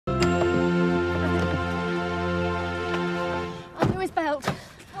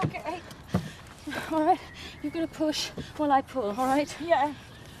all right? You're going to push while I pull, all right? Yeah.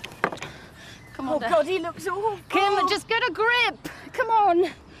 Come on, Oh, Dad. God, he looks awful. Kim, just get a grip. Come on.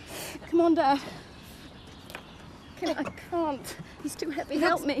 Come on, Dad. Kim, I can't. He's too heavy.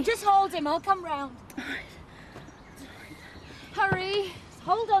 Help me. Just hold him. I'll come round. All right. Hurry.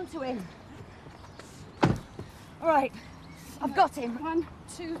 Hold on to him. All right. I've got him. 1,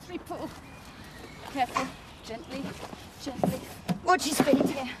 2, 3, pull. Careful. Gently. Gently. Watch his feet.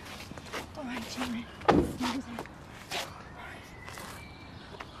 Yeah. All right, gently.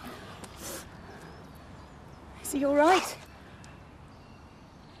 Is he all right?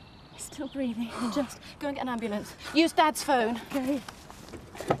 He's still breathing. Just go and get an ambulance. Use Dad's phone. Okay.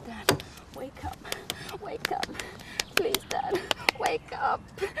 Dad, wake up. Wake up. Please, Dad. Wake up.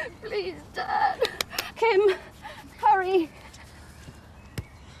 Please, Dad. Kim, hurry.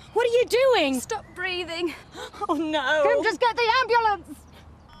 What are you doing? Stop breathing. Oh, no. Kim, just get the ambulance.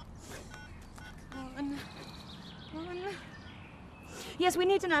 Run. Yes, we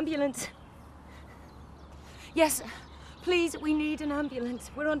need an ambulance. Yes, please, we need an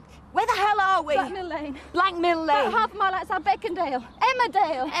ambulance. We're on... Where the hell are we? Blackmill Lane. Blackmill Lane. About half a mile outside Beckendale.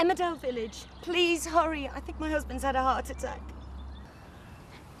 Emmerdale. Emmerdale Village. Please, hurry. I think my husband's had a heart attack.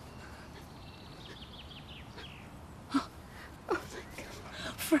 Oh, thank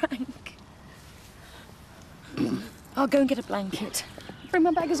God. Frank. I'll go and get a blanket. Bring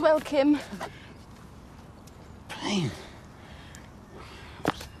my bag as well, Kim. Pain.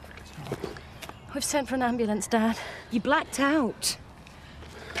 We've sent for an ambulance, Dad. You blacked out.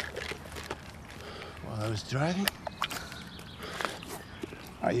 While I was driving.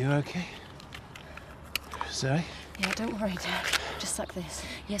 Are you okay? Zoe? Yeah, don't worry, Dad. Just suck this.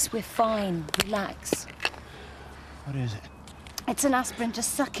 Yes, we're fine. Relax. What is it? It's an aspirin.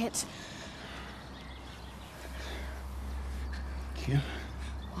 Just suck it. Kim?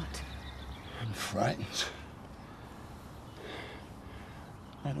 What? I'm frightened.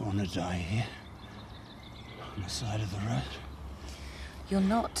 I don't want to die here. On the side of the road. You're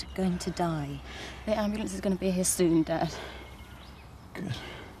not going to die. The ambulance is going to be here soon, Dad. Good.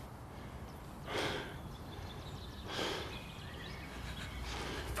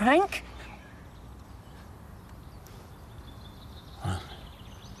 Frank? What?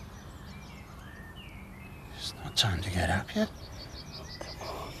 It's not time to get up yet.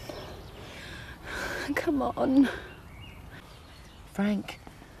 Come on. Frank,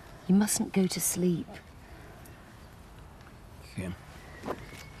 you mustn't go to sleep. Kim.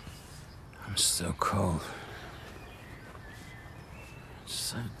 I'm so cold.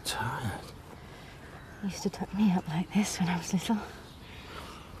 So tired. You used to tuck me up like this when I was little.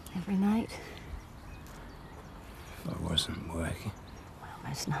 Every night. If I wasn't working. Well,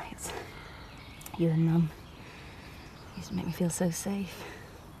 most nights. You and Mum used to make me feel so safe.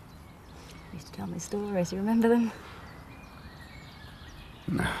 You used to tell me stories. You remember them?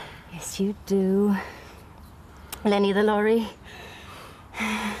 No. Yes, you do. Lenny the lorry.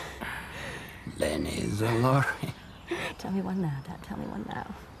 Lenny the lorry. Tell me one now, Dad. Tell me one now.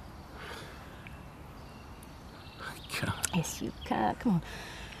 I can't. Yes, you can. Come on.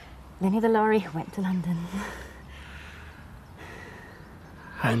 Lenny the lorry went to London.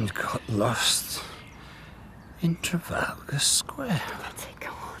 And got lost in Trafalgar Square. That's it.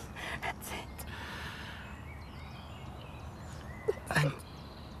 Come on. That's it. And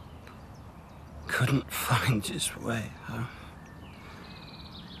couldn't find his way home.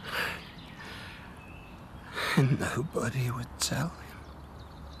 And nobody would tell him.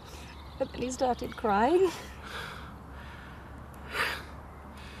 But then he started crying.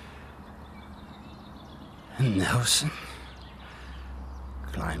 And Nelson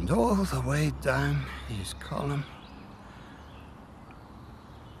climbed all the way down his column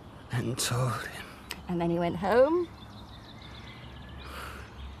and told him. And then he went home.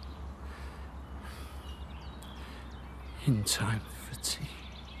 In time for tea.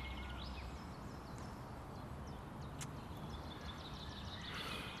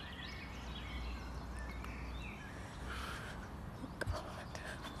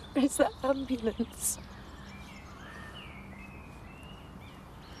 Where's that ambulance?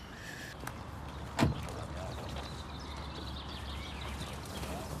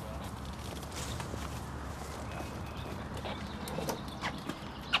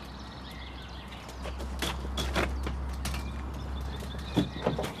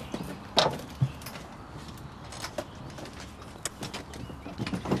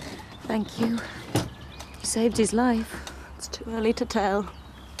 Thank you. You saved his life. It's too early to tell.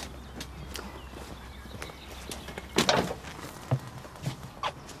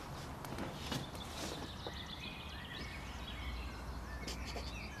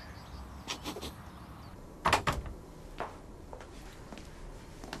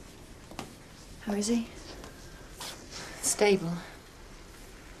 How is he? Stable.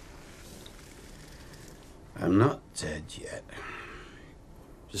 I'm not dead yet.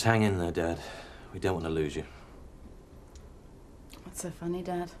 Just hang in there, Dad. We don't want to lose you. What's so funny,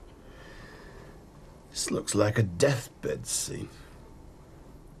 Dad? This looks like a deathbed scene.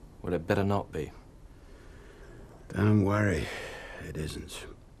 Well, it better not be. Don't worry, it isn't.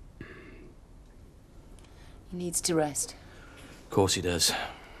 He needs to rest. Of course he does.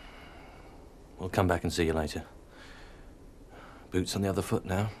 We'll come back and see you later. Boots on the other foot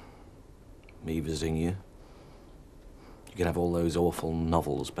now. Me visiting you. You can have all those awful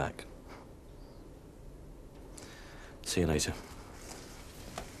novels back. See you later.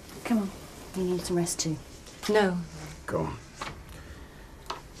 Come on. You need some rest too. No. Go on.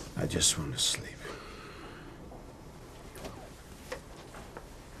 I just want to sleep.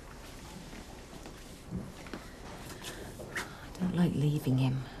 I don't like leaving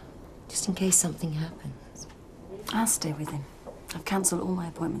him. Just in case something happens. I'll stay with him. I've cancelled all my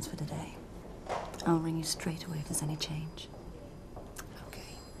appointments for today. I'll ring you straight away if there's any change.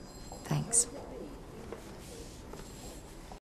 Okay. Thanks.